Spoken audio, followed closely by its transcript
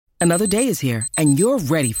Another day is here, and you're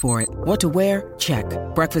ready for it. What to wear? Check.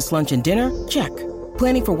 Breakfast, lunch, and dinner? Check.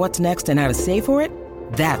 Planning for what's next and how to save for it?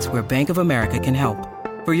 That's where Bank of America can help.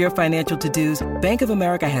 For your financial to-dos, Bank of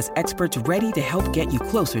America has experts ready to help get you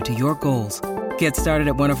closer to your goals. Get started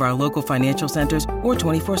at one of our local financial centers or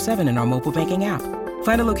 24/7 in our mobile banking app.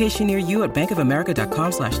 Find a location near you at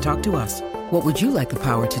bankofamerica.com/talktous. What would you like the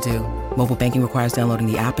power to do? Mobile banking requires downloading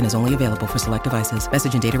the app and is only available for select devices.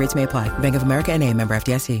 Message and data rates may apply. Bank of America N.A., member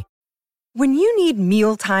FDIC. When you need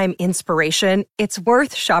mealtime inspiration, it's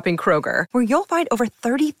worth shopping Kroger, where you'll find over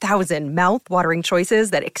 30,000 mouth-watering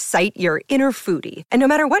choices that excite your inner foodie. And no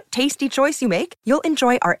matter what tasty choice you make, you'll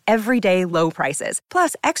enjoy our everyday low prices,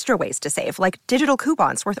 plus extra ways to save, like digital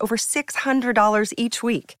coupons worth over $600 each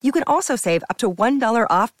week. You can also save up to $1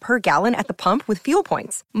 off per gallon at the pump with fuel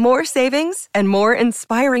points. More savings and more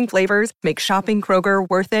inspiring flavors make shopping Kroger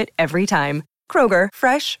worth it every time. Kroger,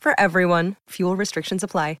 fresh for everyone. Fuel restrictions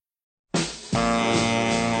apply.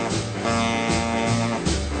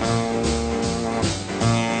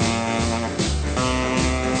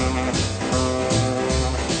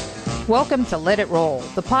 Welcome to Let It Roll,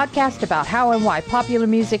 the podcast about how and why popular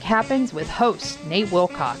music happens with host Nate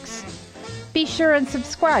Wilcox. Be sure and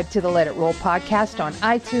subscribe to the Let It Roll podcast on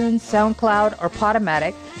iTunes, SoundCloud, or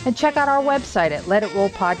Podomatic, and check out our website at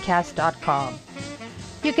letitrollpodcast.com.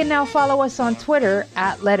 You can now follow us on Twitter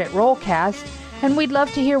at LetItRollCast, and we'd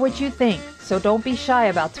love to hear what you think, so don't be shy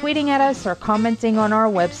about tweeting at us or commenting on our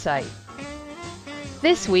website.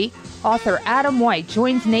 This week, author Adam White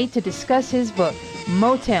joins Nate to discuss his book,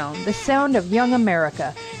 Motown, The Sound of Young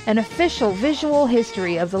America, an official visual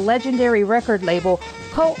history of the legendary record label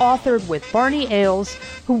co-authored with Barney Ailes,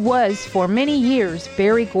 who was, for many years,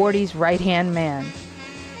 Berry Gordy's right-hand man.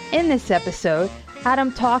 In this episode,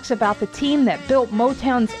 Adam talks about the team that built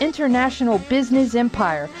Motown's international business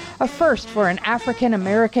empire, a first for an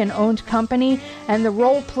African-American-owned company, and the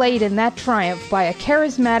role played in that triumph by a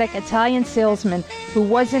charismatic Italian salesman who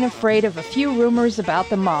wasn't afraid of a few rumors about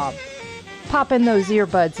the mob. Pop in those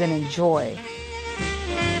earbuds and enjoy.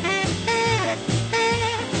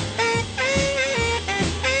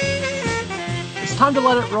 It's time to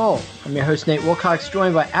let it roll. I'm your host, Nate Wilcox,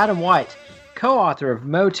 joined by Adam White, co-author of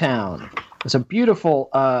Motown. It's a beautiful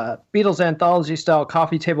Beatles anthology-style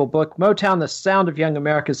coffee table book. Motown, The Sound of Young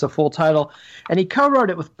America is the full title. And he co-wrote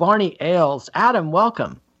it with Barney Ailes. Adam,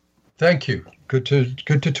 welcome. Thank you. Good to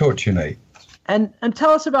talk to you, Nate. And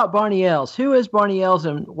tell us about Barney Ailes. Who is Barney Ailes,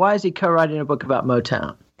 and why is he co-writing a book about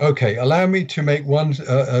Motown? Okay, allow me to make one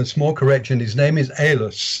small correction. His name is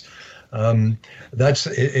Ailes.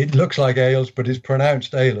 It looks like Ailes, but it's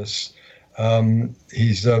pronounced Ailes.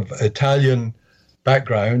 He's of Italian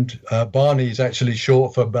background. Barney is actually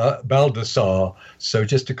short for Baldassar, so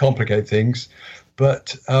just to complicate things.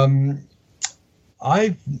 But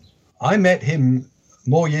I met him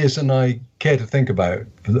more years than I care to think about.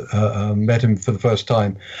 Met him for the first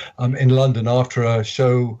time in London after a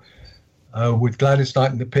show with Gladys Knight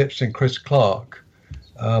and the Pips and Chris Clark.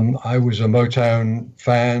 I was a Motown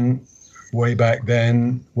fan way back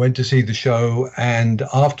then, went to see the show, and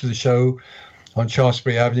after the show on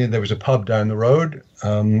Shaftesbury Avenue, there was a pub down the road,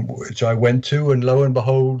 which I went to, and lo and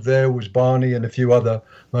behold, there was Barney and a few other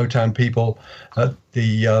Motown people at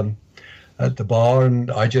the bar, and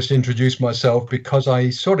I just introduced myself because I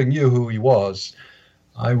sort of knew who he was.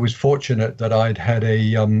 I was fortunate that I'd had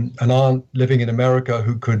an aunt living in America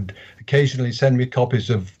who could occasionally send me copies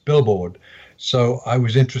of Billboard. So I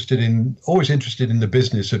was always interested in the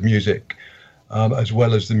business of music, as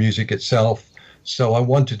well as the music itself. So I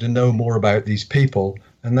wanted to know more about these people,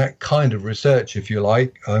 and that kind of research, if you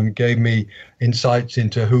like, gave me insights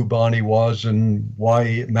into who Barney was and why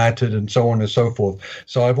it mattered and so on and so forth.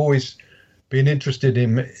 So I've always been interested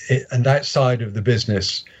in that side of the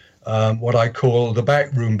business, what I call the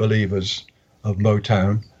backroom believers of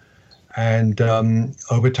Motown. And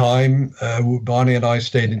over time, Barney and I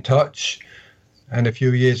stayed in touch. And a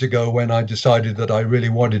few years ago, when I decided that I really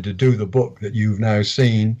wanted to do the book that you've now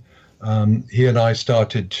seen, he and I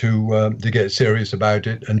started to get serious about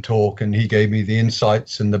it and talk, and he gave me the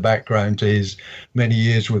insights and the background to his many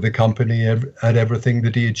years with the company and everything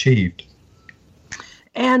that he achieved.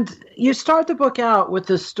 And you start the book out with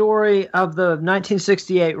the story of the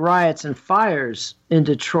 1968 riots and fires in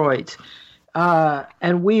Detroit,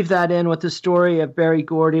 and weave that in with the story of Berry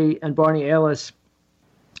Gordy and Barney Ailes.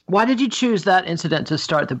 Why did you choose that incident to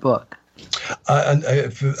start the book?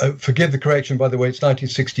 Forgive the correction, by the way, it's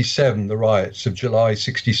 1967, the riots of July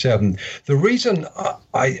 67. The reason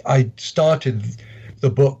I started the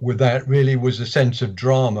book with that really was a sense of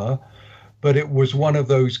drama, but it was one of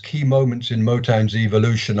those key moments in Motown's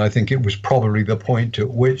evolution. I think it was probably the point at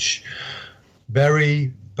which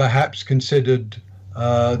Berry perhaps considered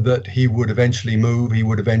that he would eventually move, he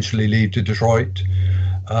would eventually leave to Detroit.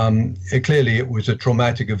 Clearly, it was a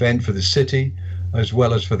traumatic event for the city as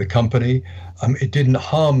well as for the company. It didn't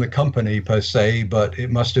harm the company per se, but it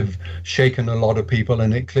must have shaken a lot of people,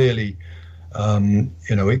 and it clearly,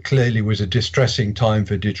 it clearly was a distressing time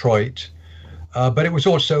for Detroit. But it was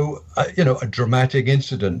also, a dramatic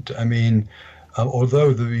incident. I mean,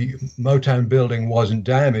 although the Motown building wasn't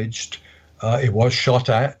damaged, it was shot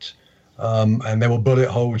at, and there were bullet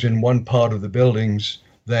holes in one part of the buildings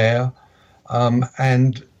there.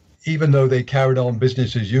 And even though they carried on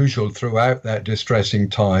business as usual throughout that distressing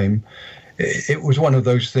time, it was one of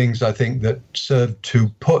those things, I think, that served to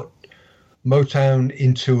put Motown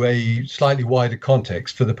into a slightly wider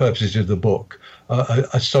context for the purposes of the book,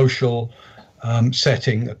 a social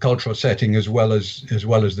setting, a cultural setting, as well as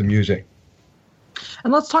the music.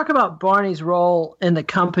 And let's talk about Barney's role in the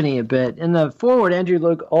company a bit. In the foreword, Andrew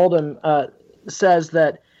Luke Oldham says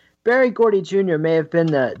that Berry Gordy Jr. may have been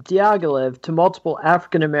the Diaghilev to multiple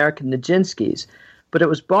African-American Nijinskis, but it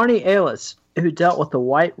was Barney Alice who dealt with the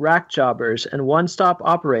white rack jobbers and one-stop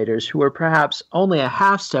operators who were perhaps only a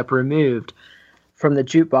half step removed from the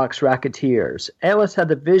jukebox racketeers. Alice had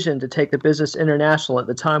the vision to take the business international at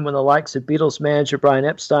the time when the likes of Beatles manager Brian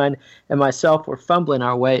Epstein and myself were fumbling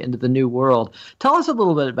our way into the new world. Tell us a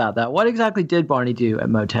little bit about that. What exactly did Barney do at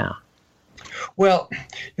Motown? Well,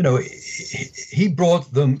 he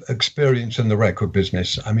brought them experience in the record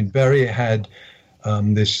business. I mean, Berry had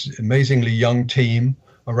this amazingly young team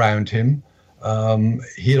around him.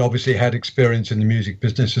 He had obviously had experience in the music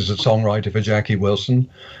business as a songwriter for Jackie Wilson,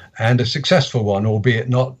 and a successful one, albeit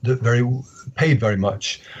not paid very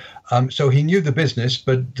much. So he knew the business,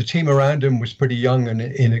 but the team around him was pretty young and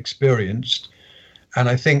inexperienced. And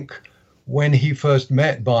I think when he first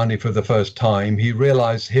met Barney for the first time, he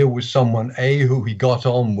realized here was someone, who he got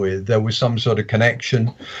on with. There was some sort of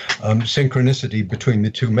connection, synchronicity between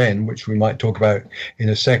the two men, which we might talk about in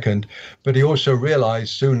a second. But he also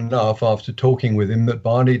realized soon enough, after talking with him, that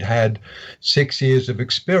Barney'd had 6 years of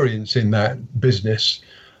experience in that business,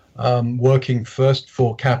 working first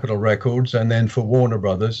for Capitol Records and then for Warner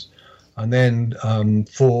Brothers, and then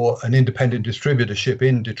for an independent distributorship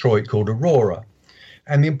in Detroit called Aurora.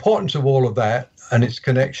 And the importance of all of that and its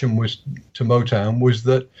connection to Motown was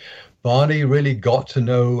that Barney really got to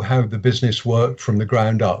know how the business worked from the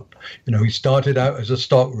ground up. He started out as a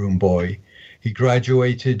stockroom boy. He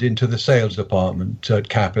graduated into the sales department at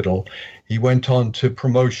Capitol. He went on to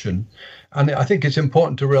promotion. And I think it's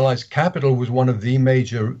important to realize Capitol was one of the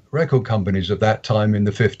major record companies of that time in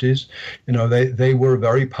the 50s. They were a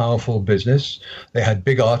very powerful business. They had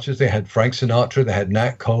big artists. They had Frank Sinatra. They had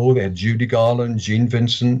Nat Cole. They had Judy Garland, Gene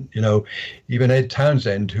Vincent, even Ed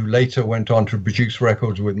Townsend, who later went on to produce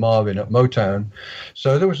records with Marvin at Motown.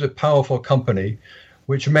 So there was a powerful company,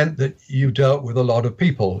 which meant that you dealt with a lot of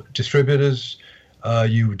people, distributors,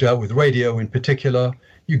 you dealt with radio in particular.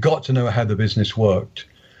 You got to know how the business worked.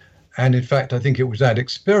 And in fact, I think it was that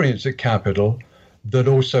experience at Capitol that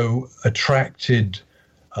also attracted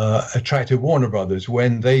Warner Brothers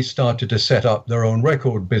when they started to set up their own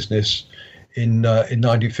record business in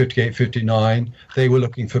 1958-59. They were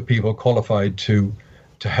looking for people qualified to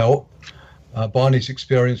help. Barney's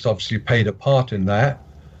experience obviously played a part in that,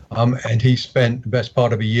 and he spent the best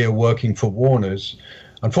part of a year working for Warner's.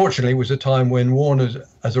 Unfortunately, it was a time when Warner's,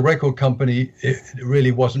 as a record company, it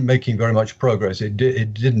really wasn't making very much progress. It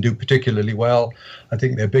didn't do particularly well. I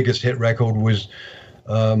think their biggest hit record was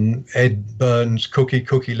Ed Burns'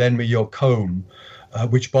 Cookie, Lend Me Your Comb,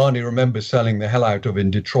 which Barney remembers selling the hell out of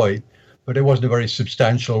in Detroit. But it wasn't a very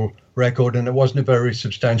substantial record, and it wasn't a very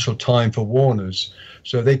substantial time for Warner's.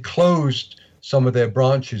 So they closed some of their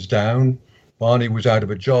branches down. Barney was out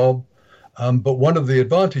of a job. But one of the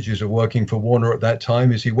advantages of working for Warner at that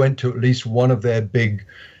time is he went to at least one of their big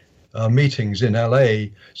meetings in LA.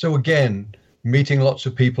 So again, meeting lots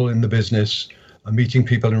of people in the business, meeting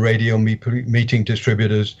people in radio, meeting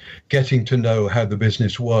distributors, getting to know how the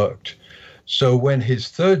business worked. So when his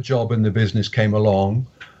third job in the business came along,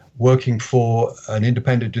 working for an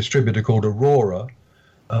independent distributor called Aurora,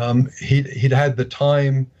 he'd had the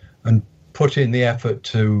time and put in the effort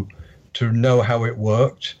to know how it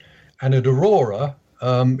worked. And at Aurora,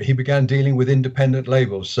 he began dealing with independent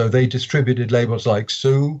labels. So they distributed labels like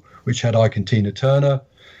Sue, which had Ike and Tina Turner,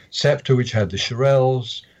 Scepter, which had the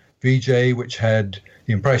Shirelles, VJ, which had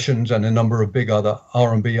the Impressions, and a number of big other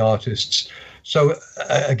R&B artists. So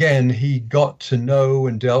again, he got to know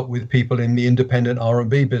and dealt with people in the independent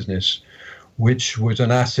R&B business, which was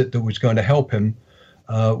an asset that was going to help him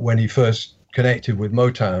when he first connected with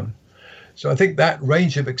Motown. So I think that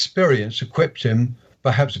range of experience equipped him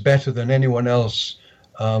perhaps better than anyone else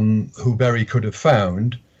who Berry could have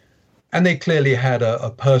found. And they clearly had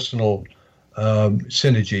a personal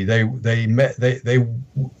synergy. They met.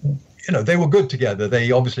 They were good together.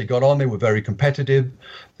 They obviously got on. They were very competitive.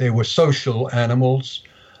 They were social animals.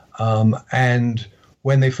 And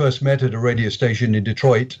when they first met at a radio station in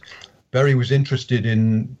Detroit, Berry was interested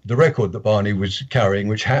in the record that Barney was carrying,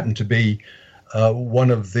 which happened to be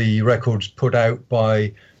one of the records put out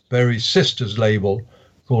by Berry's sister's label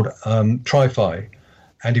called Tri-Fi.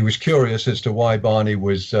 And he was curious as to why Barney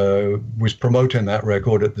was promoting that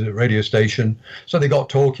record at the radio station. So they got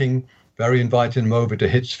talking. Berry invited him over to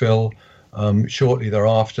Hitsville shortly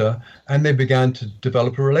thereafter, and they began to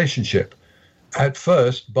develop a relationship. At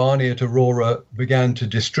first, Barney at Aurora began to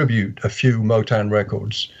distribute a few Motown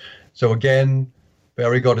records. So again,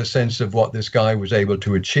 Berry got a sense of what this guy was able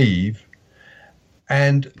to achieve.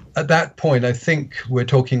 And at that point, I think we're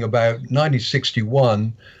talking about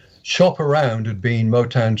 1961, Shop Around had been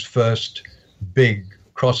Motown's first big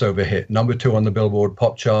crossover hit, number 2 on the Billboard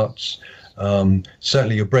pop charts,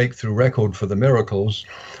 certainly a breakthrough record for the Miracles.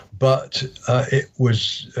 But it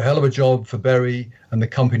was a hell of a job for Berry and the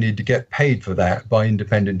company to get paid for that by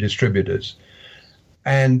independent distributors.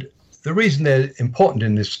 And the reason they're important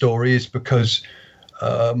in this story is because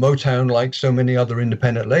Motown, like so many other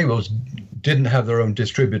independent labels, didn't have their own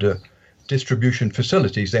distribution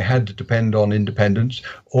facilities. They had to depend on independents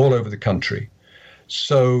all over the country.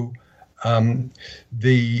 So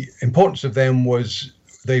the importance of them was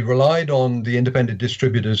they relied on the independent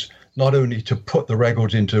distributors not only to put the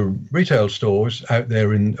records into retail stores out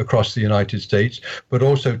there across the United States, but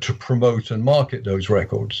also to promote and market those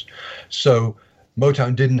records. So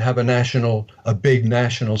Motown didn't have a big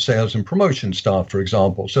national sales and promotion staff, for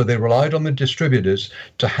example. So they relied on the distributors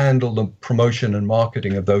to handle the promotion and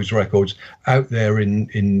marketing of those records out there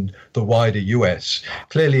in the wider US.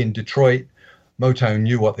 Clearly in Detroit, Motown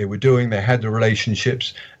knew what they were doing. They had the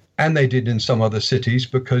relationships, and they did in some other cities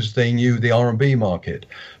because they knew the R&B market.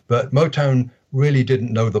 But Motown really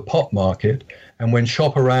didn't know the pop market. And when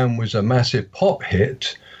Shop Around was a massive pop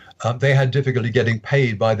hit, they had difficulty getting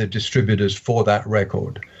paid by the distributors for that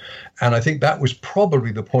record. And I think that was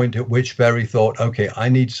probably the point at which Berry thought, okay, I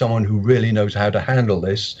need someone who really knows how to handle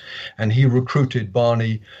this. And he recruited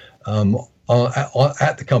Barney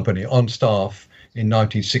at the company on staff in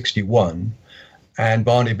 1961. And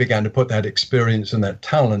Barney began to put that experience and that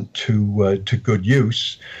talent to good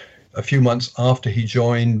use. A few months after he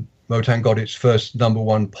joined, Motown got its first number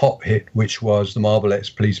 1 pop hit, which was the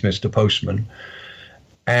Marvelettes' Please Mr. Postman.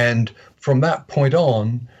 And from that point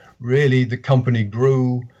on, really the company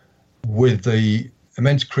grew with the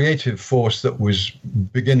immense creative force that was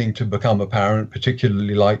beginning to become apparent,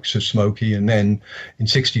 particularly likes of Smokey, and then in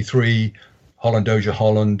 1963, Holland Dozier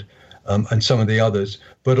Holland, and some of the others,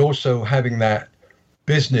 but also having that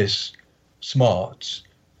business smarts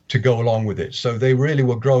to go along with it. So they really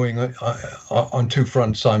were growing on 2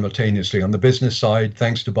 fronts simultaneously. On the business side,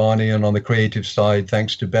 thanks to Barney, and on the creative side,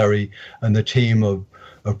 thanks to Berry and the team of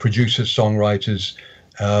producers, songwriters,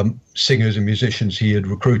 singers and musicians he had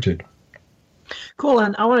recruited. Cool,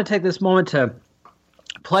 and I want to take this moment to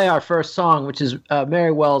play our first song, which is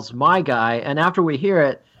Mary Wells' My Guy. And after we hear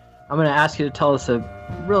it, I'm going to ask you to tell us a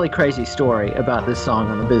really crazy story about this song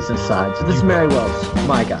on the business side. So this is Mary Wells'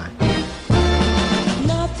 My Guy.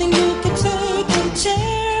 Nothing you can take can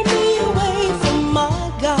tear me away from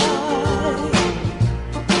my guy.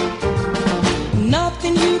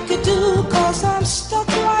 Nothing you can do, 'cause I'm stuck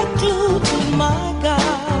like glue to my guy.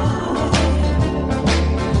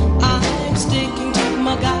 I'm sticking to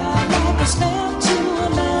my guy like a stamp to a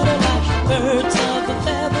letter, like birds of a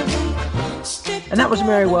feather. And that was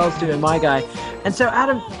Mary Wells doing My Guy. And so,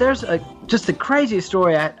 Adam, there's just the craziest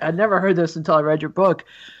story. I never heard this until I read your book.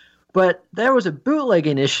 But there was a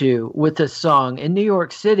bootlegging issue with this song in New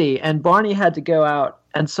York City, and Barney had to go out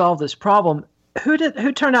and solve this problem. Who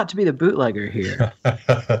turned out to be the bootlegger here?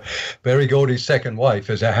 Berry Gordy's second wife,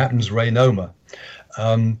 as it happens, Ray Noma.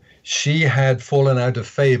 She had fallen out of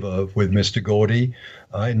favor with Mr. Gordy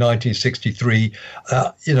in 1963.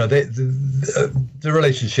 The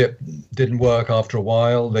relationship didn't work after a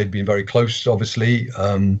while. They'd been very close, obviously.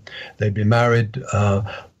 They'd been married.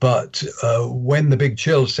 But when the big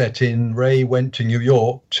chill set in, Ray went to New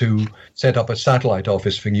York to set up a satellite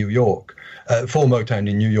office for for Motown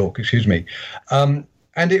in New York, excuse me. And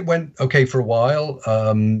it went okay for a while.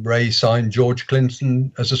 Ray signed George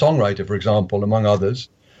Clinton as a songwriter, for example, among others.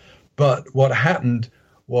 But what happened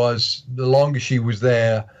was the longer she was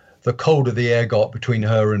there, the colder the air got between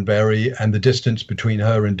her and Berry and the distance between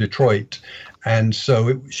her and Detroit. And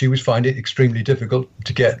so she was finding it extremely difficult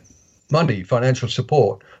to get money, financial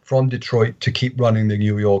support from Detroit to keep running the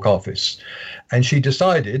New York office. And she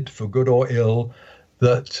decided, for good or ill,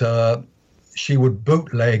 that she would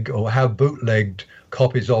bootleg or have bootlegged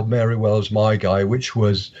copies of Mary Wells' My Guy, which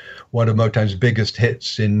was one of Motown's biggest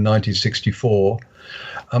hits in 1964.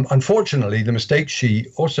 Unfortunately, the mistake she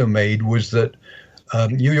also made was that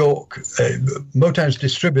New York, Motown's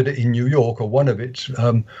distributor in New York, or one of its,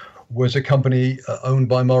 was a company owned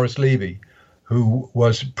by Morris Levy, who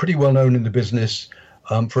was pretty well known in the business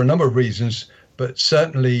for a number of reasons, but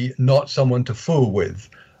certainly not someone to fool with.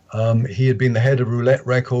 He had been the head of Roulette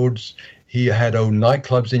Records. He had owned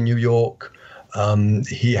nightclubs in New York.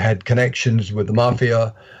 He had connections with the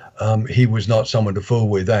mafia. He was not someone to fool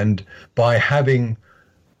with. And by having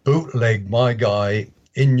bootlegged My Guy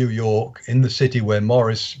in New York, in the city where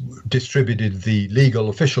Morris distributed the legal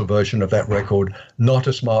official version of that record, not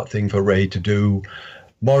a smart thing for Ray to do.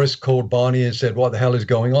 Morris called Barney and said, "What the hell is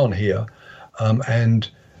going on here?"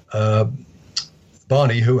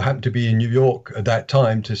 Barney, who happened to be in New York at that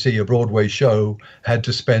time to see a Broadway show, had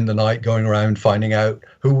to spend the night going around finding out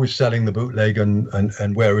who was selling the bootleg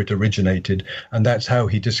and where it originated. And that's how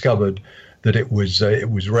he discovered that it was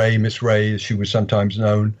Ray, Miss Ray, as she was sometimes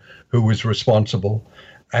known, who was responsible.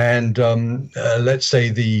 And let's say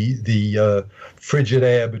the frigid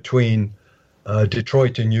air between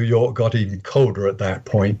Detroit and New York got even colder at that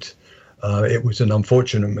point. It was an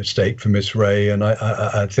unfortunate mistake for Miss Ray, and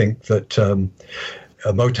I think that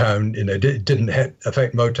Motown, it didn't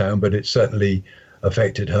affect Motown, but it certainly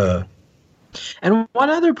affected her. And one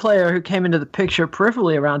other player who came into the picture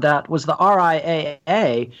peripherally around that was the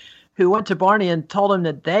RIAA, who went to Barney and told him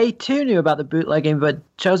that they too knew about the bootlegging, but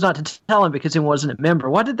chose not to tell him because he wasn't a member.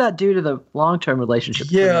 What did that do to the long-term relationship?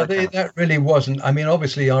 Yeah, that really wasn't. I mean,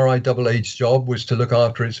 obviously, RIAA's job was to look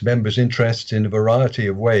after its members' interests in a variety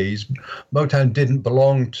of ways. Motown didn't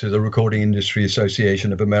belong to the Recording Industry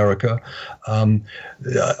Association of America.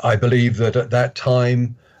 I believe that at that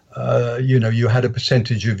time, you had a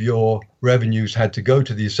percentage of your revenues had to go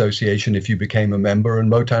to the association if you became a member,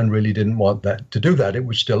 and Motown really didn't want that to do that. It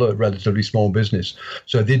was still a relatively small business,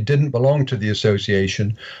 so they didn't belong to the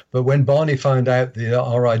association. But when Barney found out the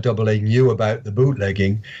RIAA knew about the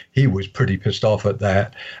bootlegging, he was pretty pissed off at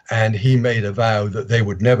that, and he made a vow that they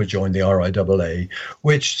would never join the RIAA,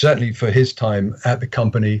 which certainly for his time at the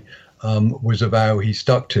company was a vow he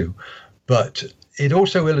stuck to. But it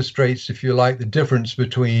also illustrates, if you like, the difference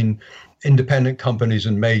between independent companies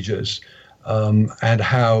and majors, and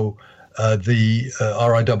how the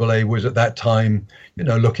RIAA was at that time,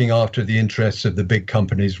 looking after the interests of the big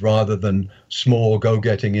companies rather than small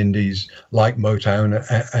go-getting indies like Motown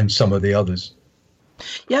and some of the others.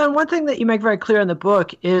 Yeah, and one thing that you make very clear in the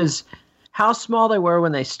book is how small they were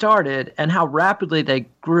when they started and how rapidly they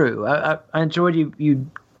grew. I enjoyed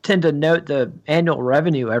you tend to note the annual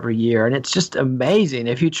revenue every year, and it's just amazing.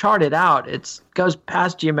 If you chart it out, it goes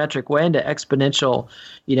past geometric way into exponential,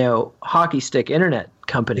 hockey stick internet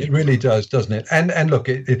company. It really does, doesn't it? And look,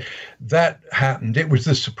 that happened. It was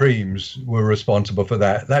the Supremes were responsible for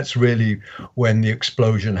that. That's really when the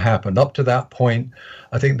explosion happened. Up to that point,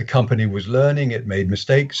 I think the company was learning. It made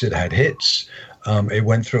mistakes. It had hits. It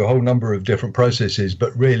went through a whole number of different processes,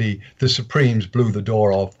 but really the Supremes blew the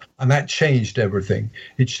door off, and that changed everything.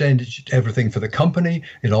 It changed everything for the company.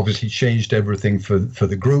 It obviously changed everything for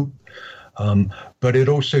the group. But it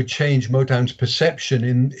also changed Motown's perception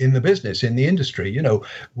in the business, in the industry.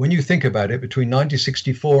 When you think about it, between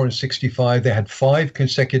 1964 and 65, they had 5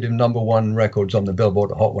 consecutive #1 records on the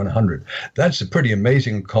Billboard Hot 100. That's a pretty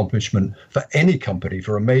amazing accomplishment for any company,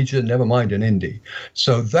 for a major, never mind an indie.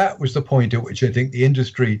 So that was the point at which I think the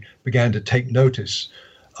industry began to take notice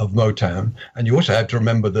of Motown. And you also have to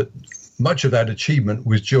remember that much of that achievement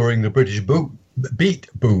was during the British beat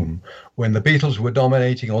boom, when the Beatles were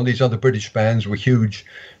dominating. All these other British bands were huge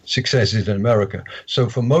successes in America. So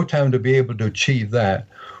for Motown to be able to achieve that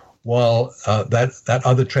while that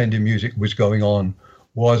other trend in music was going on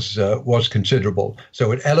was considerable.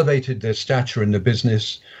 So it elevated their stature in the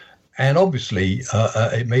business. And obviously,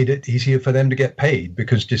 it made it easier for them to get paid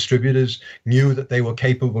because distributors knew that they were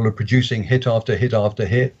capable of producing hit after hit after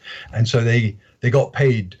hit. And so they got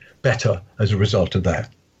paid better as a result of that.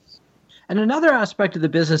 And another aspect of the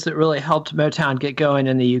business that really helped Motown get going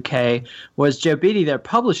in the UK was Joe Beatty, their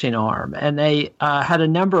publishing arm. And they had a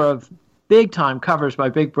number of big time covers by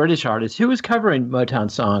big British artists. Who was covering Motown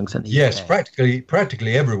songs in the Yes, UK?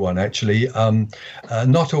 practically everyone, actually.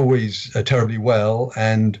 Not always terribly well.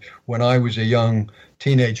 And when I was a young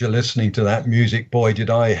teenager listening to that music, boy, did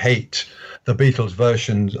I hate the Beatles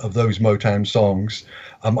versions of those Motown songs.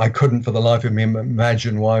 I couldn't for the life of me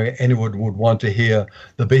imagine why anyone would want to hear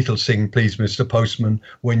the Beatles sing Please Mr. Postman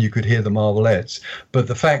when you could hear the Marvelettes. But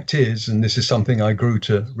the fact is, and this is something I grew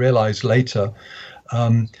to realize later,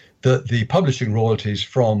 that the publishing royalties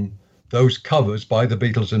from those covers by the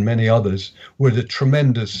Beatles and many others were the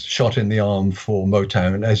tremendous shot in the arm for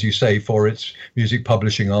Motown, as you say, for its music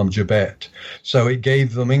publishing arm, Jabet. So it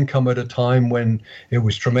gave them income at a time when it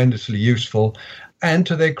was tremendously useful. And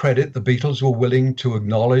to their credit, the Beatles were willing to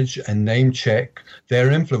acknowledge and name check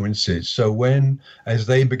their influences. So as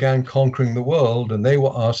they began conquering the world and they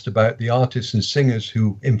were asked about the artists and singers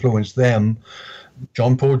who influenced them,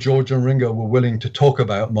 John, Paul, George and Ringo were willing to talk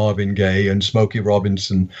about Marvin Gaye and Smokey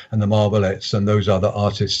Robinson and the Marvelettes and those other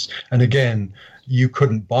artists. And again, you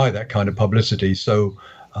couldn't buy that kind of publicity. So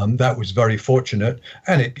that was very fortunate.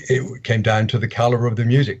 And it came down to the caliber of the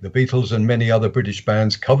music. The Beatles and many other British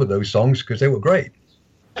bands covered those songs because they were great.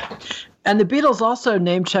 And the Beatles also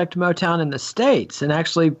name-checked Motown in the States and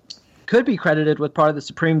actually could be credited with part of the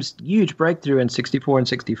Supremes' huge breakthrough in 64 and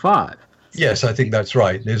 65. Yes, I think that's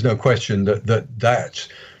right. There's no question that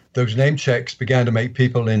those name checks began to make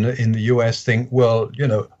people in the US think, well,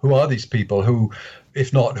 who are these people? Who,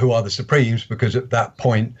 if not, who are the Supremes? Because at that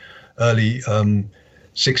point, early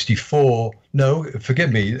 64, no,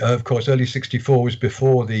 forgive me, of course, early 64 was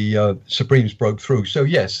before the Supremes broke through. So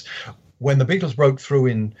yes, when the Beatles broke through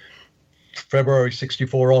in February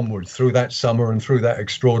 64 onward, through that summer and through that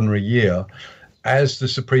extraordinary year, as the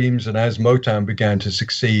Supremes and as Motown began to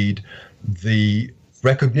succeed, the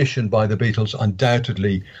recognition by the Beatles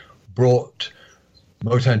undoubtedly brought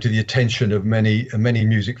Motown to the attention of many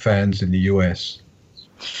music fans in the US.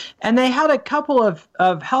 And they had a couple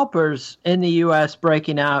of helpers in the US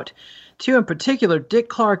breaking out, two in particular, Dick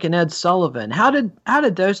Clark and Ed Sullivan. How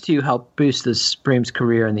did those two help boost the Supremes'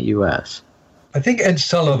 career in the US? I think Ed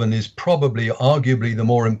Sullivan is probably arguably the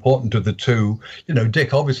more important of the two.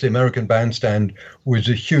 Dick, obviously American Bandstand was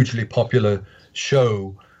a hugely popular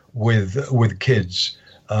show with kids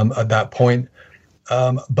at that point.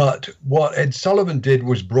 But what Ed Sullivan did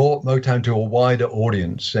was brought Motown to a wider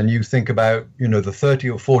audience. And you think about, the 30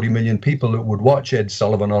 or 40 million people that would watch Ed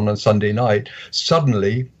Sullivan on a Sunday night.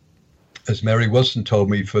 Suddenly, as Mary Wilson told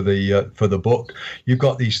me for the book, you've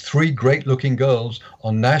got these three great-looking girls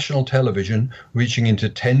on national television reaching into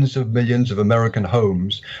tens of millions of American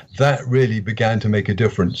homes. That really began to make a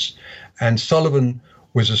difference. And Sullivan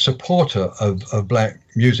was a supporter of black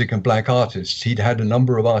music and black artists. He'd had a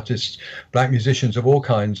number of artists, black musicians of all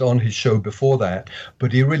kinds, on his show before that,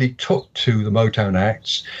 but he really took to the Motown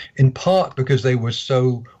acts, in part because they were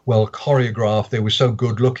so well choreographed, they were so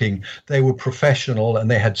good looking, they were professional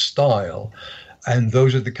and they had style. And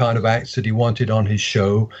those are the kind of acts that he wanted on his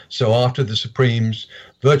show. So after the Supremes,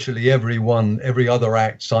 virtually every other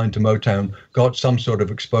act signed to Motown got some sort of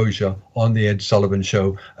exposure on the Ed Sullivan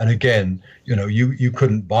Show. And again, you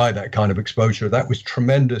couldn't buy that kind of exposure. That was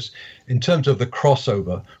tremendous in terms of the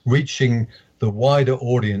crossover, reaching the wider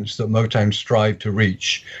audience that Motown strived to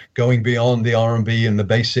reach, going beyond the R&B and the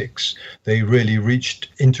basics. They really reached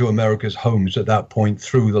into America's homes at that point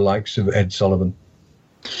through the likes of Ed Sullivan.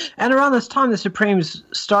 And around this time, the Supremes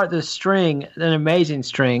start this string, an amazing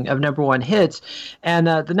string of number one hits. And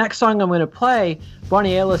the next song I'm going to play,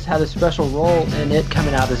 Barney Ellis had a special role in it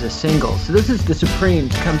coming out as a single. So this is the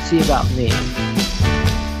Supremes, Come See About Me.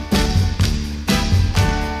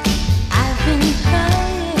 I've been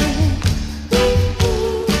crying,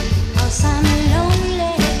 cause I'm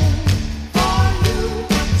lonely for you.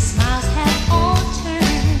 Smiles have all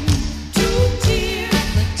turned to tears,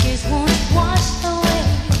 but tears won't wash away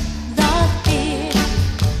the fear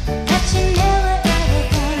that you never ever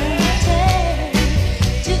gonna take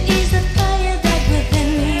to ease the fire that within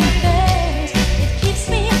me burns. It keeps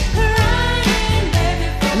me crying,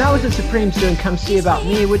 baby. And that was the Supremes doing Come See About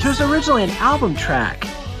Me, which was originally an album track.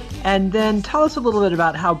 And then tell us a little bit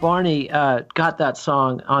about how Barney got that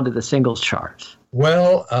song onto the singles charts.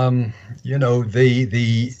 Well,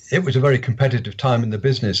 it was a very competitive time in the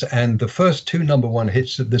business, and the first two number one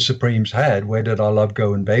hits that the Supremes had, Where Did Our Love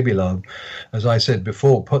Go and Baby Love, as I said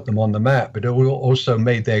before, put them on the map, but it also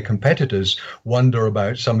made their competitors wonder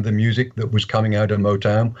about some of the music that was coming out of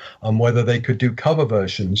Motown and whether they could do cover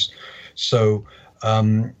versions. So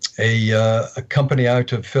a company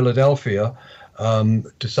out of Philadelphia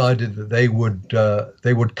decided that they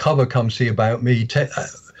would cover Come See About Me,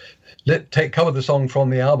 cover the song from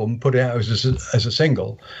the album, put it out as a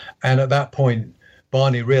single. And at that point,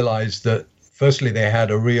 Barney realized that firstly, they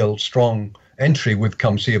had a real strong entry with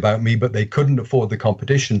Come See About Me, but they couldn't afford the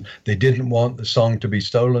competition. They didn't want the song to be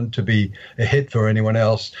stolen, to be a hit for anyone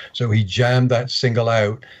else. So he jammed that single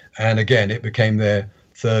out. And again, it became their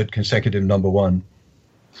third consecutive number one.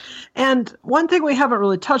 And one thing we haven't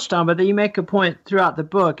really touched on, but that you make a point throughout the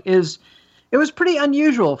book, is it was pretty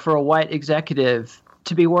unusual for a white executive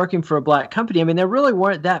to be working for a black company. I mean, there really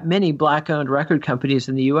weren't that many black-owned record companies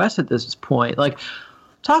in the U.S. at this point. Like,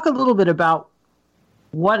 talk a little bit about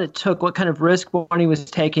what it took, what kind of risk Barney was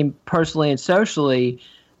taking personally and socially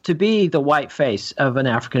to be the white face of an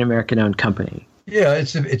African-American owned company. Yeah,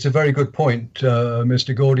 it's a very good point.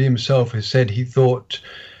 Mr. Gordy himself has said he thought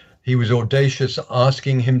he was audacious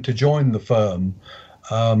asking him to join the firm.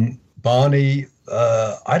 Barney,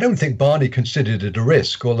 I don't think Barney considered it a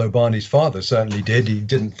risk, although Barney's father certainly did. He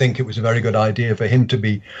didn't think it was a very good idea for him to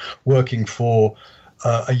be working for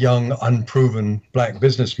a young, unproven black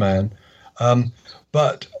businessman.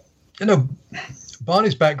 But, you know,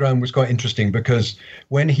 Barney's background was quite interesting because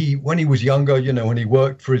when he was younger, you know, when he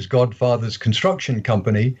worked for his godfather's construction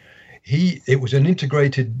company, it was an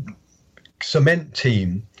integrated cement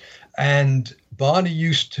team. And Barney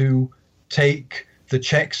used to take the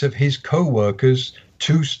checks of his co-workers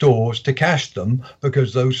to stores to cash them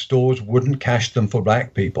because those stores wouldn't cash them for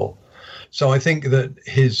black people. So I think that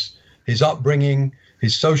his upbringing,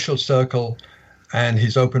 his social circle, and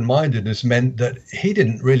his open-mindedness meant that he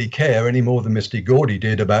didn't really care any more than Mr. Gordy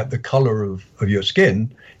did about the color of your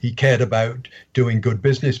skin. He cared about doing good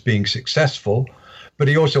business, being successful, but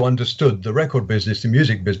he also understood the record business, the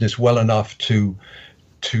music business well enough to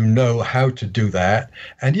know how to do that.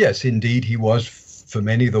 And yes, indeed, he was, for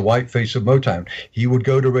many, the white face of Motown. He would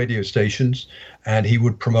go to radio stations and he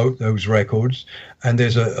would promote those records. And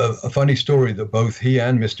there's a funny story that both he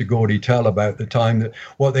and Mr. Gordy tell about the time that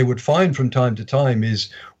what they would find from time to time is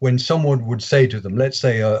when someone would say to them, let's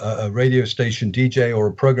say a radio station DJ or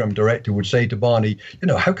a program director would say to Barney, you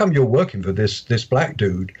know, how come you're working for this black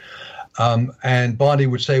dude? And Barney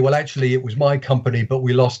would say, well, actually, it was my company, but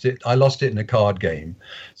we lost it. I lost it in a card game.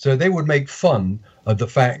 So they would make fun of the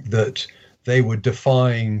fact that they were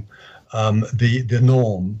defying the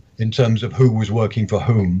norm in terms of who was working for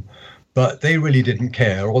whom. But they really didn't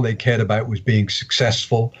care. All they cared about was being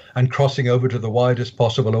successful and crossing over to the widest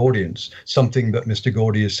possible audience, something that Mr.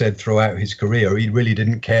 Gordy has said throughout his career. He really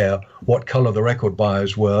didn't care what color the record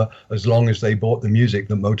buyers were as long as they bought the music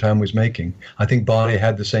that Motown was making. I think Barney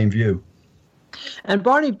had the same view. And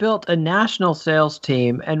Barney built a national sales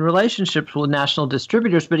team and relationships with national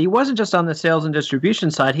distributors, but he wasn't just on the sales and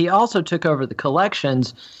distribution side. He also took over the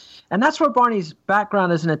collections. And that's where Barney's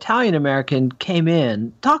background as an Italian-American came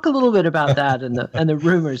in. Talk a little bit about that and the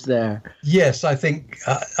rumors there. Yes, I think,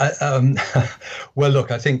 well,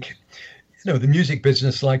 look, I think, you know, the music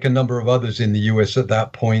business, like a number of others in the U.S. at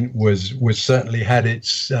that point, was certainly had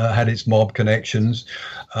its mob connections.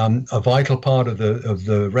 A vital part of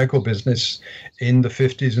the record business in the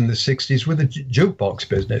 50s and the 60s was the jukebox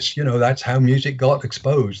business. You know, that's how music got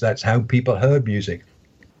exposed. That's how people heard music.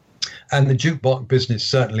 And the jukebox business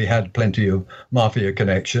certainly had plenty of mafia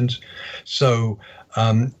connections. So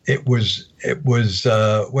it was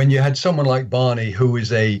when you had someone like Barney, who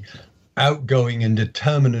is a outgoing and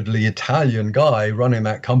determinedly Italian guy running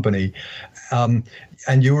that company, and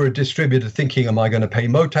you were a distributor thinking, am I going to pay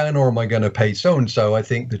Motown or am I going to pay so-and-so? I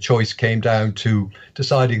think the choice came down to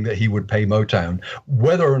deciding that he would pay Motown.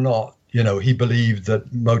 Whether or not, you know, he believed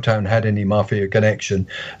that Motown had any mafia connection,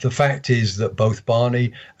 the fact is that both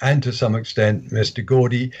Barney and to some extent Mr.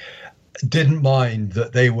 Gordy didn't mind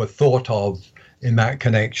that they were thought of in that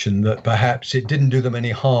connection, that perhaps it didn't do them any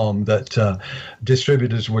harm that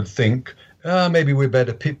distributors would think, maybe we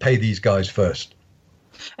better pay these guys first.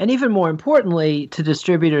 And even more importantly, to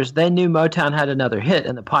distributors, they knew Motown had another hit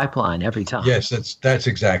in the pipeline every time. Yes, that's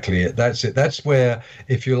exactly it. That's it. That's where,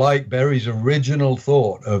 if you like, Berry's original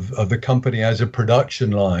thought of the company as a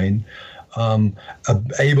production line,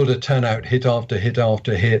 able to turn out hit after hit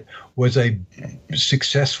after hit, was a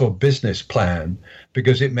successful business plan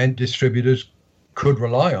because it meant distributors could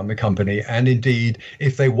rely on the company. And indeed,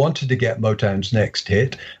 if they wanted to get Motown's next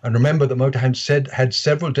hit, and remember that Motown had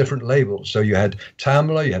several different labels. So you had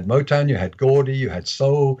Tamla, you had Motown, you had Gordy, you had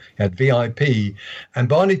Soul, you had VIP. And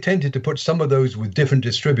Barney tended to put some of those with different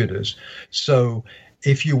distributors. So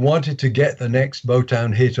if you wanted to get the next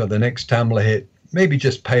Motown hit or the next Tamla hit, maybe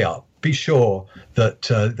just pay up. Be sure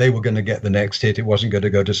that they were going to get the next hit. It wasn't going to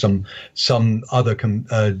go to some other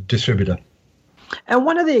distributor. And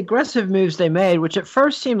one of the aggressive moves they made, which at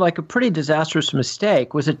first seemed like a pretty disastrous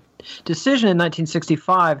mistake, was a decision in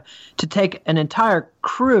 1965 to take an entire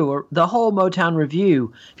crew, or the whole Motown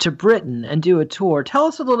Revue, to Britain and do a tour. Tell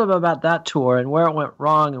us a little bit about that tour and where it went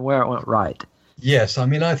wrong and where it went right. Yes, I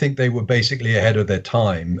mean, I think they were basically ahead of their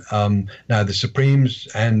time. Now, the Supremes,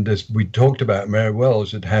 and as we talked about, Mary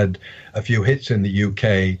Wells had a few hits in the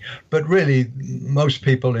UK, but really most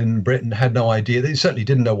people in Britain had no idea. They certainly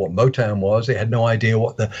didn't know what Motown was. They had no idea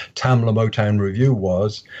what the Tamla Motown Revue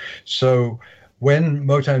was. So when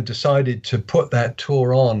Motown decided to put that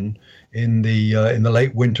tour on in the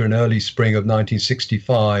late winter and early spring of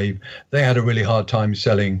 1965, they had a really hard time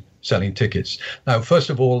selling tickets. Now,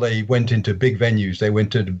 first of all, they went into big venues. They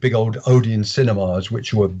went to the big old Odeon cinemas,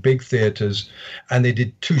 which were big theaters, and they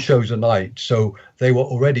did 2 shows a night. So they were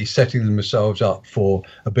already setting themselves up for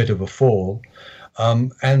a bit of a fall.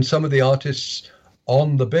 And some of the artists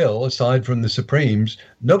on the bill, aside from the Supremes,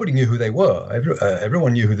 nobody knew who they were.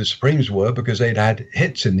 Everyone knew who the Supremes were because they'd had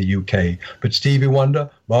hits in the UK. But Stevie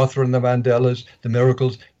Wonder, Martha and the Vandellas, the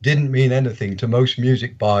Miracles didn't mean anything to most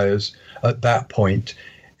music buyers at that point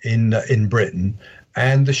in Britain,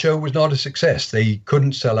 and the show was not a success. They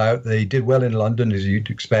couldn't sell out. They did well in London, as you'd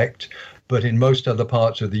expect, but in most other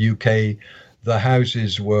parts of the UK, the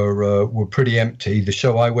houses were pretty empty. The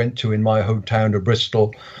show I went to in my hometown of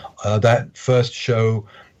Bristol, that first show,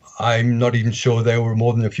 I'm not even sure there were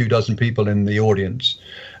more than a few dozen people in the audience,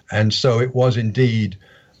 and so it was indeed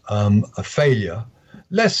a failure.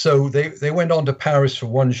 Less so, they went on to Paris for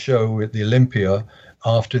one show at the Olympia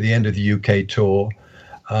after the end of the UK tour.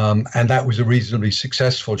 And that was a reasonably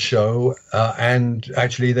successful show. And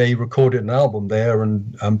actually, they recorded an album there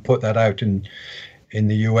and put that out in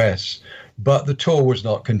the US. But the tour was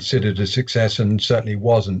not considered a success and certainly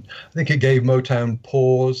wasn't. I think it gave Motown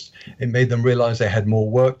pause. It made them realize they had more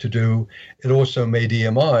work to do. It also made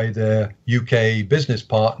EMI, their UK business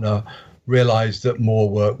partner, realize that more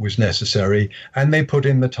work was necessary. And they put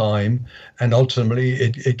in the time. And ultimately,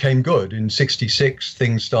 it came good. In '66,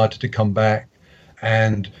 things started to come back,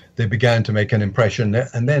 and they began to make an impression.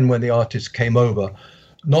 And then when the artists came over,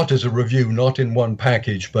 not as a review, not in one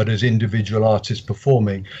package, but as individual artists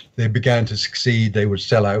performing, they began to succeed. They would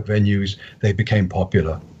sell out venues. They became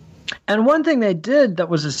popular. And one thing they did that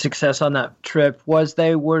was a success on that trip was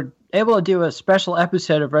they were able to do a special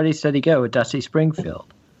episode of Ready, Steady, Go with Dusty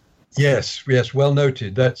Springfield. Yes, well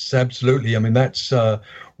noted. That's absolutely, I mean, that's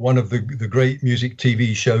one of the great music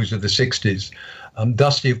TV shows of the 60s.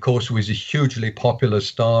 Dusty, of course, was a hugely popular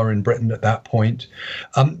star in Britain at that point.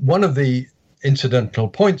 One of the incidental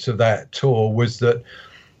points of that tour was that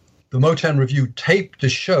the Motown Revue taped the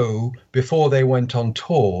show before they went on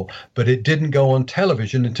tour, but it didn't go on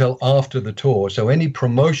television until after the tour. So any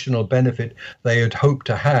promotional benefit they had hoped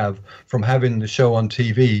to have from having the show on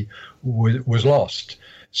TV was lost.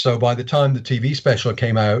 So by the time the TV special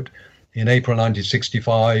came out in April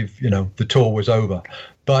 1965, the tour was over.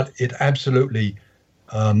 But it absolutely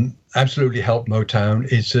helped Motown.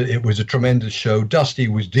 It was a tremendous show. Dusty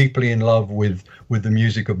was deeply in love with the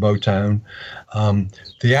music of Motown.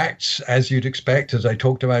 The acts, as you'd expect, as I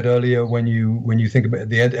talked about earlier, when you think about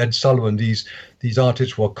the Ed Sullivan, these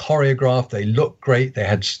artists were choreographed. They looked great. They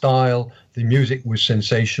had style. The music was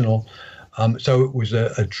sensational. So it was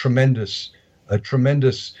a tremendous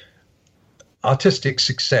artistic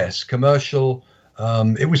success, commercial.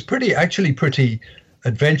 It was pretty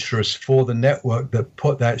adventurous for the network that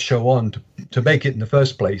put that show on to make it in the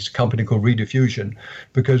first place, a company called Rediffusion,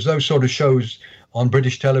 because those sort of shows on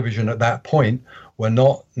British television at that point were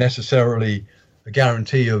not necessarily a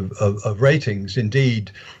guarantee of ratings. Indeed,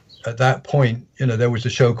 at that point, there was a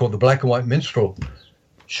show called the Black and White Minstrel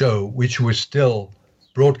Show, which was still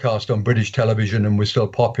broadcast on British television and was still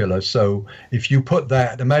popular. So if you put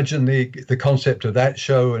that, imagine the concept of that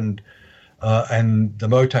show and the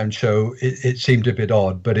Motown show, it seemed a bit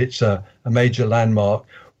odd, but it's a major landmark,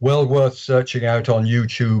 well worth searching out on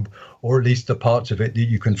YouTube, or at least the parts of it that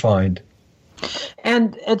you can find.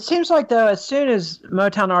 And it seems like, though, as soon as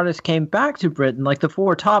Motown artists came back to Britain, like the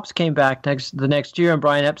Four Tops came back the next year, and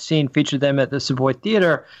Brian Epstein featured them at the Savoy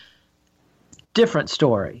Theatre, different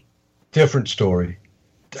story. Different story.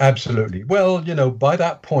 Absolutely. Well, by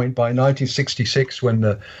that point, by 1966, when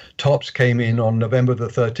the Tops came in on November the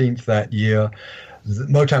 13th that year,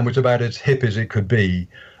 Motown was about as hip as it could be.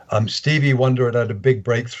 Stevie Wonder had a big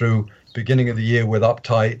breakthrough beginning of the year with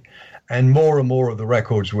Uptight, and more of the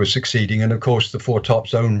records were succeeding. And of course, the Four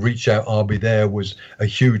Tops' own Reach Out, I'll Be There was a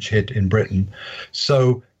huge hit in Britain.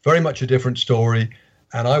 So very much a different story.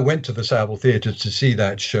 And I went to the Savile Theatre to see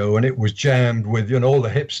that show, and it was jammed with, you know, all the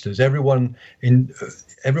hipsters, everyone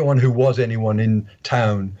who was anyone in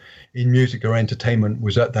town in music or entertainment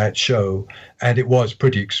was at that show, and it was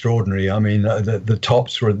pretty extraordinary. I mean, the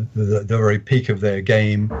Tops were the very peak of their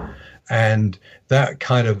game, and that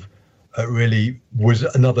kind of really was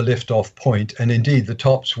another lift-off point. And indeed, the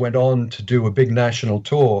Tops went on to do a big national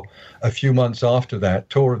tour a few months after that,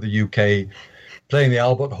 tour of the UK, playing the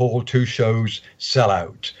Albert Hall, 2 shows, sell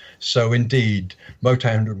out. So indeed,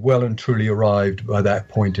 Motown had well and truly arrived by that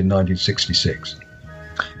point in 1966.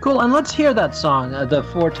 Cool, and let's hear that song, the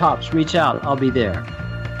Four Tops, Reach Out, I'll Be There.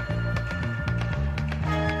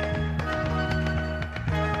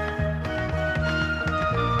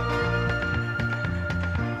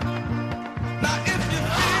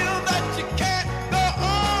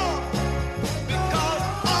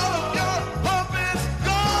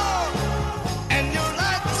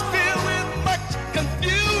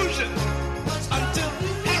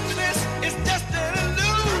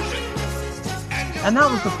 And that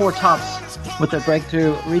was the Four Tops with their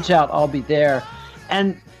breakthrough, Reach Out, I'll Be There.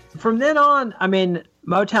 And from then on, I mean,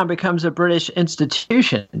 Motown becomes a British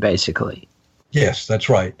institution, basically. Yes, that's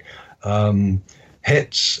right.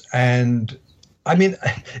 Hits. And I mean,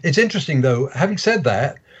 it's interesting, though, having said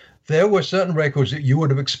that, there were certain records that you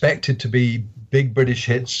would have expected to be big British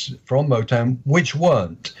hits from Motown, which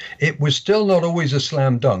weren't. It was still not always a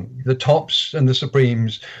slam dunk. The Tops and the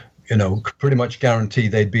Supremes, you know, pretty much guarantee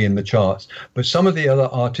they'd be in the charts. But some of the other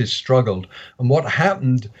artists struggled. And what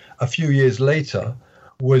happened a few years later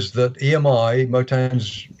was that EMI,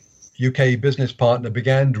 Motown's UK business partner,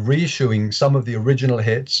 began reissuing some of the original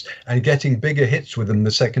hits and getting bigger hits with them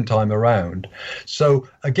the second time around. So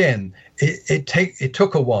again, it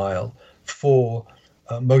took a while for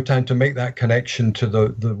Motown to make that connection to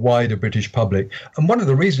the wider British public. And one of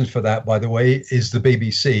the reasons for that, by the way, is the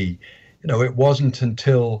BBC. You know, it wasn't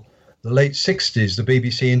until the late 60s, the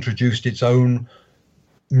BBC introduced its own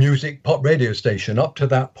music pop radio station. Up to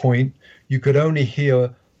that point, you could only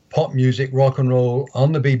hear pop music, rock and roll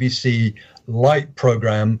on the BBC Light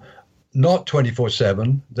program, not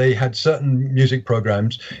 24/7. They had certain music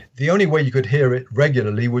programs. The only way you could hear it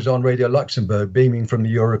regularly was on Radio Luxembourg, beaming from the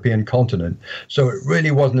European continent. So it really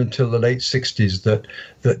wasn't until the late 60s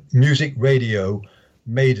that music radio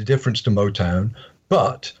made a difference to Motown.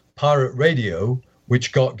 But pirate radio,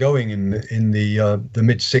 which got going in the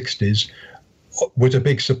mid-60s, was a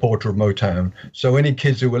big supporter of Motown. So any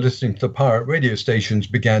kids who were listening to the pirate radio stations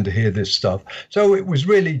began to hear this stuff. So it was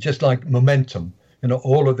really just like momentum. You know,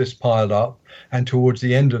 all of this piled up. And towards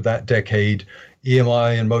the end of that decade,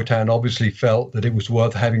 EMI and Motown obviously felt that it was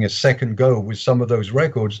worth having a second go with some of those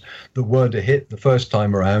records that weren't a hit the first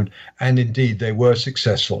time around. And indeed, they were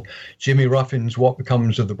successful. Jimmy Ruffin's What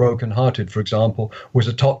Becomes of the Broken Hearted, for example, was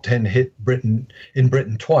a top 10 hit in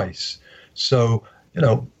Britain twice. So, you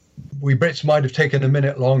know, we Brits might have taken a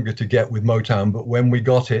minute longer to get with Motown, but when we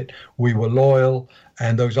got it, we were loyal,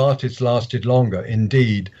 and those artists lasted longer.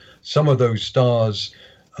 Indeed, some of those stars,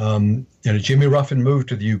 you know, Jimmy Ruffin moved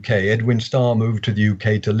to the UK, Edwin Starr moved to the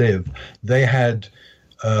UK to live. They had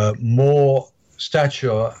more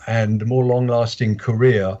stature and more long-lasting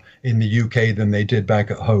career in the UK than they did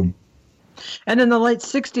back at home. And in the late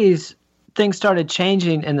 60s, things started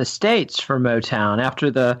changing in the States for Motown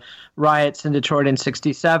after the riots in Detroit in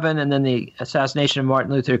 67 and then the assassination of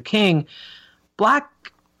Martin Luther King. Black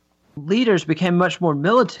leaders became much more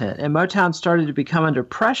militant, and Motown started to become under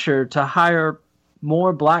pressure to hire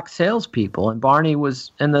more black salespeople, and Barney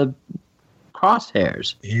was in the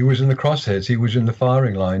crosshairs. He was in the crosshairs. He was in the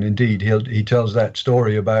firing line. Indeed, he tells that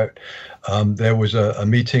story about there was a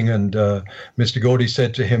meeting, and Mr. Gordy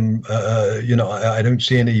said to him, you know, I don't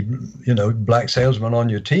see any, you know, black salesmen on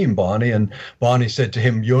your team, Barney. And Barney said to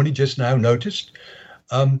him, you only just now noticed?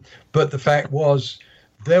 But the fact was,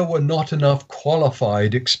 there were not enough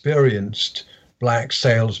qualified, experienced black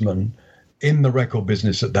salesmen in the record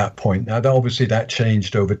business at that point. Now, obviously that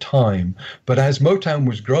changed over time, but as Motown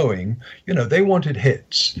was growing, you know, they wanted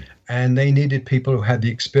hits and they needed people who had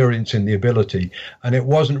the experience and the ability. And it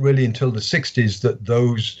wasn't really until the 60s that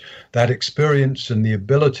that experience and the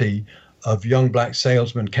ability of young black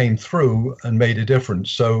salesmen came through and made a difference.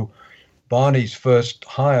 So Barney's first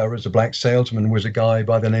hire as a black salesman was a guy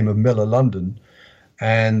by the name of Miller London.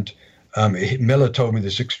 And Miller told me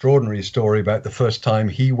this extraordinary story about the first time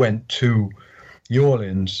he went to New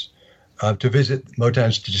Orleans to visit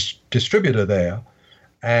Motown's distributor there.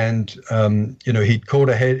 And, you know, he'd called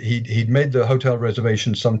ahead. He'd made the hotel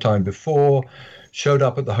reservation sometime before, showed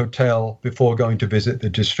up at the hotel before going to visit the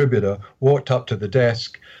distributor, walked up to the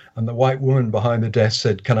desk, And the white woman behind the desk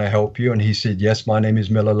said, "Can I help you?" And he said, "Yes, my name is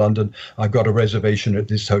Miller London. I've got a reservation at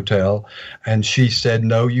this hotel." And she said,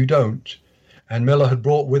 "No, you don't." And Miller had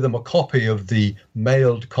brought with him a copy of the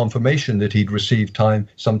mailed confirmation that he'd received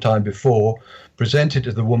some time before, presented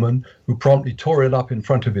to the woman, who promptly tore it up in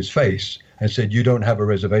front of his face and said, "You don't have a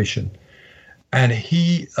reservation." And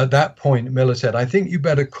he, at that point, Miller said, "I think you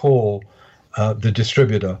better call the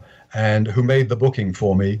distributor and who made the booking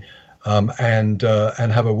for me, and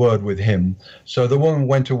have a word with him." So the woman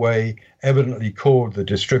went away, evidently called the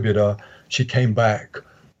distributor. She came back.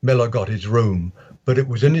 Miller got his room. But it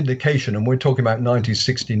was an indication, and we're talking about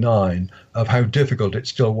 1969, of how difficult it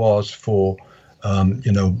still was for,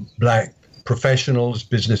 black professionals,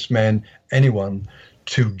 businessmen, anyone,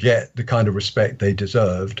 to get the kind of respect they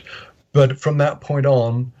deserved. But from that point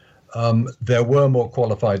on, there were more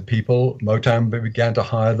qualified people. Motown began to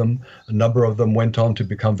hire them. A number of them went on to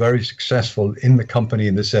become very successful in the company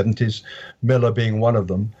in the 70s, Miller being one of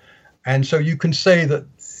them. And so you can say that,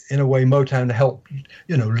 in a way, Motown helped,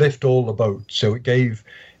 lift all the boats. So it gave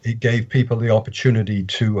people the opportunity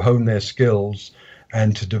to hone their skills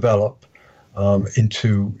and to develop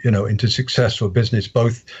into successful business,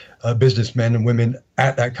 both businessmen and women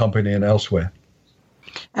at that company and elsewhere.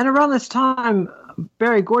 And around this time,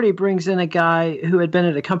 Berry Gordy brings in a guy who had been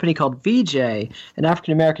at a company called VJ, an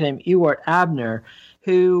African-American named Ewart Abner,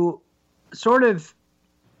 who sort of,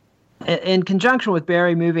 in conjunction with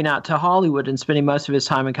Berry moving out to Hollywood and spending most of his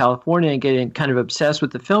time in California and getting kind of obsessed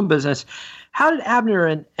with the film business, how did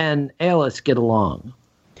Abner and Ailes get along?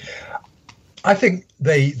 I think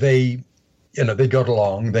they got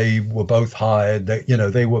along. They were both hired.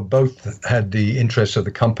 They were both had the interests of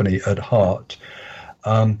the company at heart.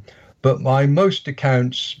 But by most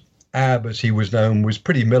accounts, Ab, as he was known, was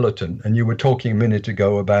pretty militant. And you were talking a minute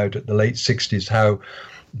ago about, at the late 60s, how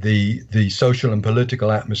the social and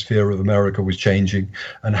political atmosphere of America was changing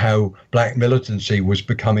and how black militancy was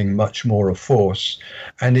becoming much more a force.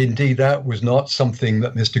 And indeed, that was not something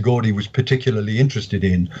that Mr. Gordy was particularly interested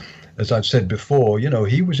in. As I've said before,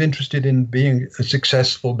 he was interested in being a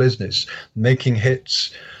successful business, making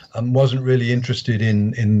hits, wasn't really interested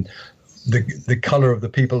in the color of the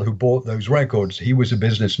people who bought those records. He was a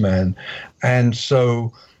businessman. And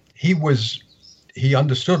so he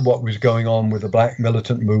understood what was going on with the black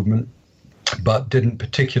militant movement, but didn't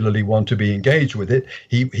particularly want to be engaged with it.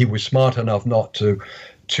 He was smart enough not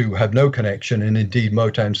to have no connection. And indeed,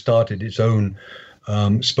 Motown started its own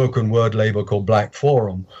spoken word label called Black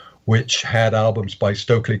Forum, which had albums by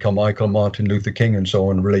Stokely Carmichael, Martin Luther King, and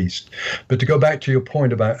so on released. But to go back to your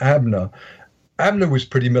point about Abner was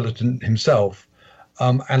pretty militant himself.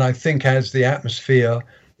 And I think as the atmosphere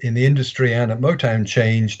in the industry and at Motown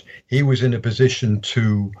changed, he was in a position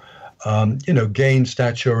to, gain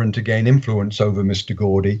stature and to gain influence over Mr.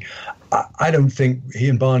 Gordy. I don't think he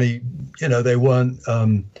and Barney, they weren't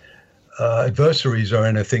adversaries or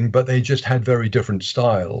anything, but they just had very different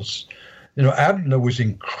styles. Abner was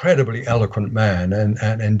an incredibly eloquent man,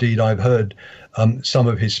 and indeed I've heard some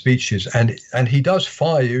of his speeches, and he does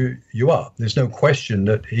fire you up. There's no question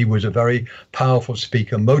that he was a very powerful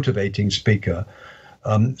speaker, motivating speaker.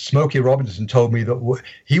 Smokey Robinson told me that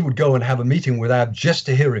he would go and have a meeting with Ab just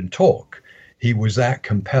to hear him talk. He was that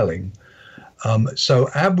compelling. So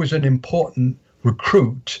Ab was an important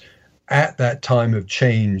recruit at that time of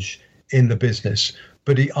change in the business,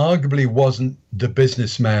 but he arguably wasn't the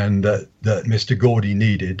businessman that Mr. Gordy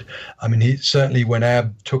needed. I mean, he certainly, when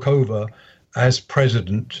Ab took over as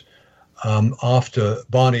president, after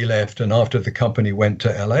Barney left and after the company went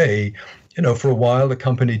to LA, for a while the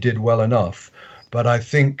company did well enough. But I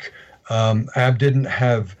think Ab didn't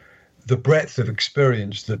have the breadth of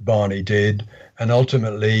experience that Barney did. And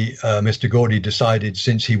ultimately, Mr. Gordy decided,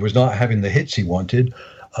 since he was not having the hits he wanted,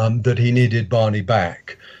 that he needed Barney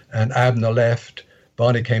back. And Abner left.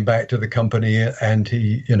 Barney came back to the company, and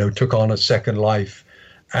he, took on a second life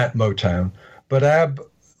at Motown. But Ab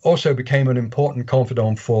also became an important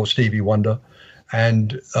confidant for Stevie Wonder.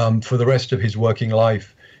 And for the rest of his working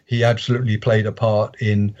life, he absolutely played a part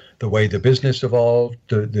in the way the business evolved,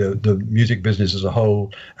 the music business as a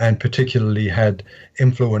whole, and particularly had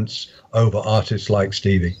influence over artists like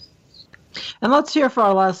Stevie. And let's hear for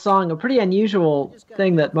our last song a pretty unusual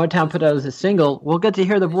thing that Motown put out as a single. We'll get to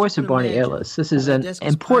hear the voice of Barney Ailes. This is an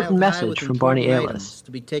important message from Barney Ailes.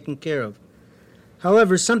 To be taken care of.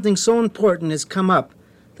 However, something so important has come up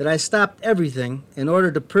that I stopped everything in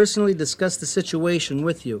order to personally discuss the situation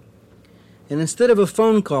with you. And instead of a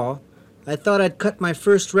phone call, I thought I'd cut my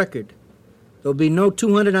first record. There'll be no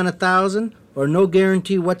 200 on 1,000 or no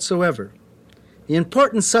guarantee whatsoever. The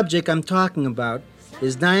important subject I'm talking about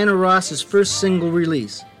is Diana Ross's first single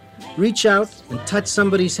release, Reach out and touch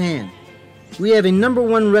somebody's hand. We have a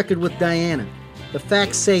 #1 record with Diana. The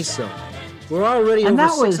facts say so. We're already And over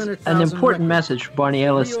that was 600,000 an important records. message for Barney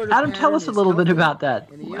Ellis. Pre-order Adam, tell pattern us a is little bit healthy, about that.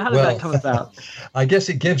 and How did that come about? I guess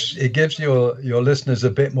it gives your listeners a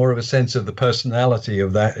bit more of a sense of the personality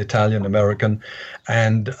of that Italian American,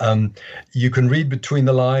 and you can read between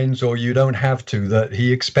the lines, or you don't have to, that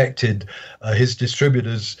he expected his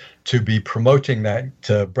distributors to be promoting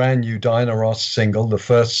that brand new Diana Ross single, the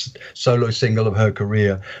first solo single of her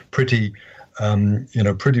career, pretty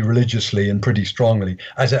religiously and pretty strongly.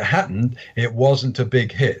 As it happened, it wasn't a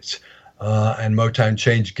big hit. And Motown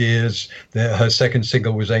changed gears. Her second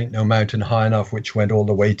single was Ain't No Mountain High Enough, which went all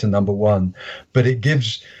the way to #1. But it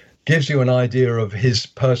gives you an idea of his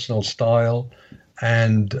personal style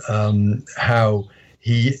and how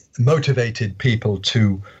he motivated people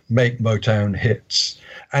to make Motown hits.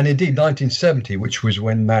 And indeed, 1970, which was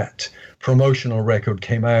when that promotional record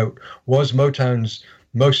came out, was Motown's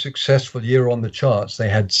most successful year on the charts. They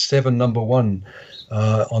had 7 #1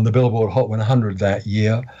 on the Billboard Hot 100 that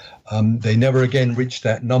year. They never again reached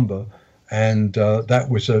that number, and that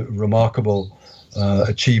was a remarkable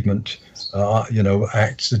achievement.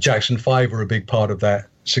 Acts. The Jackson 5 were a big part of that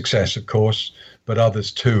success, of course, but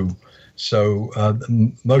others too. So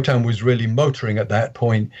Motown was really motoring at that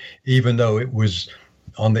point, even though it was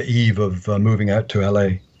on the eve of moving out to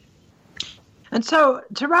LA. And so,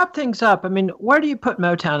 to wrap things up, I mean, where do you put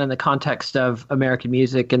Motown in the context of American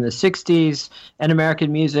music in the 60s and American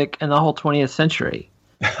music in the whole 20th century?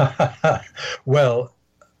 Well,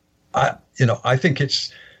 I think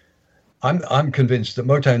I'm convinced that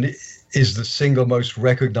Motown is the single most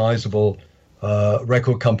recognizable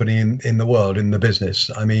record company in the world, in the business.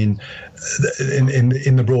 I mean,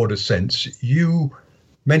 in the broadest sense, you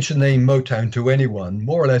mention the name Motown to anyone,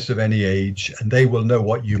 more or less of any age, and they will know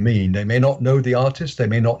what you mean. They may not know the artist, they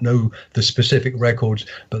may not know the specific records,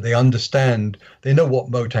 but they understand, they know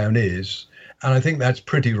what Motown is. And I think that's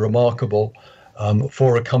pretty remarkable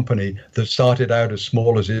for a company that started out as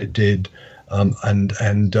small as it did, and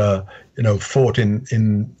fought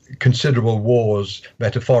in considerable wars,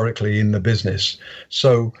 metaphorically, in the business.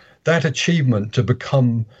 So that achievement to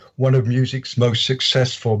become one of music's most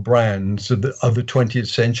successful brands of the 20th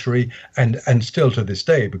century, and still to this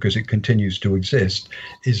day, because it continues to exist,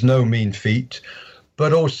 is no mean feat.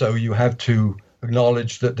 But also you have to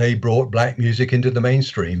acknowledge that they brought black music into the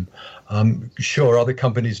mainstream. Sure, other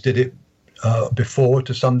companies did it before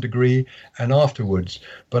to some degree and afterwards,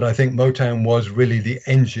 but I think Motown was really the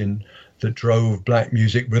engine that drove black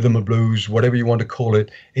music, rhythm and blues, whatever you want to call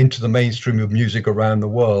it, into the mainstream of music around the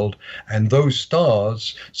world. And those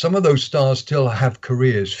stars, some of those stars still have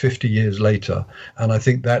careers 50 years later. And I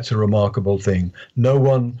think that's a remarkable thing. No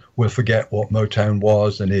one will forget what Motown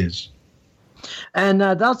was and is. And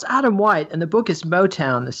that's Adam White, and the book is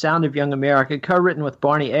Motown, The Sound of Young America, co-written with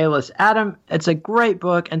Barney Ellis. Adam, it's a great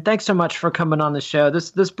book, and thanks so much for coming on the show.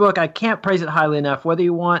 This book, I can't praise it highly enough. Whether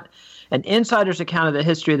you want an insider's account of the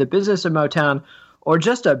history of the business of Motown, or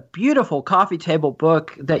just a beautiful coffee table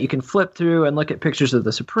book that you can flip through and look at pictures of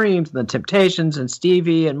the Supremes and the Temptations and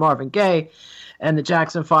Stevie and Marvin Gaye and the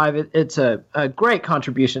Jackson 5, it's a great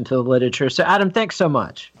contribution to the literature. So, Adam, thanks so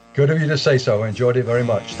much. Good of you to say so. I enjoyed it very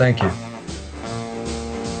much. Thank you.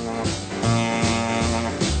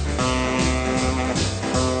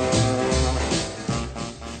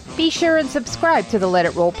 Be sure and subscribe to the Let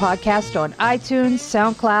It Roll podcast on iTunes,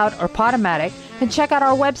 SoundCloud, or Podomatic, and check out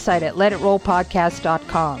our website at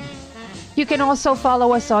letitrollpodcast.com. You can also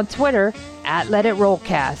follow us on Twitter at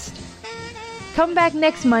LetItRollCast. Come back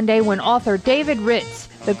next Monday when author David Ritz,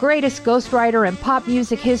 the greatest ghostwriter in pop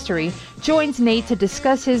music history, joins Nate to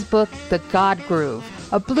discuss his book, The God Groove,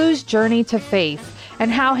 A Blues Journey to Faith,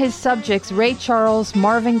 and how his subjects Ray Charles,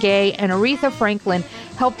 Marvin Gaye, and Aretha Franklin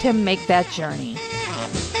helped him make that journey.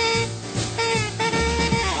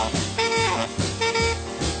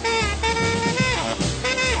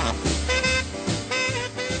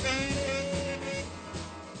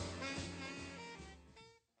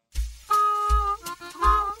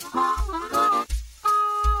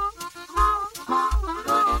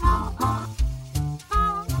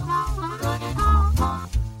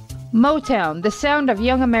 Motown, The Sound of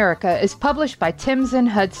Young America is published by Timms &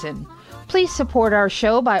 Hudson. Please support our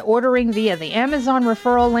show by ordering via the Amazon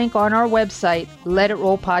referral link on our website,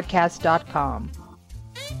 letitrollpodcast.com.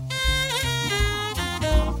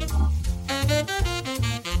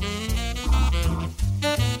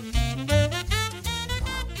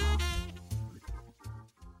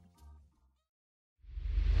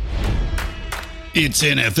 It's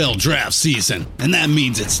NFL draft season, and that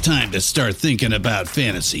means it's time to start thinking about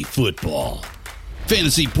fantasy football.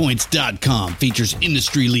 FantasyPoints.com features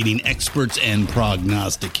industry-leading experts and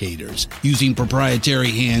prognosticators using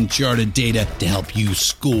proprietary hand-charted data to help you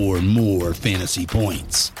score more fantasy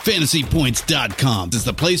points. FantasyPoints.com is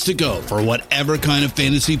the place to go for whatever kind of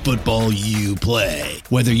fantasy football you play.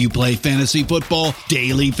 Whether you play fantasy football,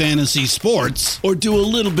 daily fantasy sports, or do a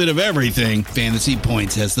little bit of everything, Fantasy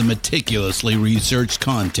Points has the meticulously researched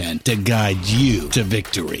content to guide you to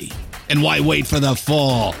victory. And why wait for the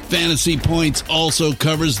fall? Fantasy Points also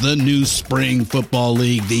covers the new spring football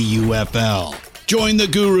league, the UFL. Join the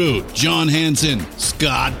guru, John Hansen,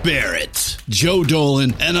 Scott Barrett, Joe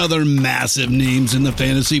Dolan, and other massive names in the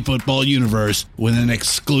fantasy football universe with an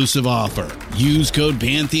exclusive offer. Use code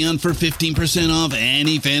Pantheon for 15% off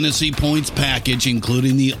any Fantasy Points package,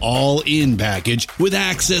 including the all-in package, with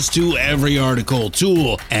access to every article,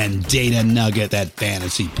 tool, and data nugget that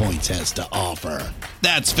Fantasy Points has to offer.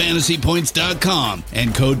 That's FantasyPoints.com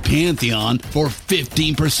and code Pantheon for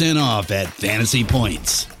 15% off at Fantasy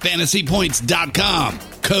Points. FantasyPoints.com,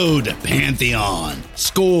 code Pantheon.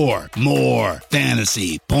 Score more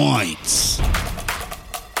fantasy points.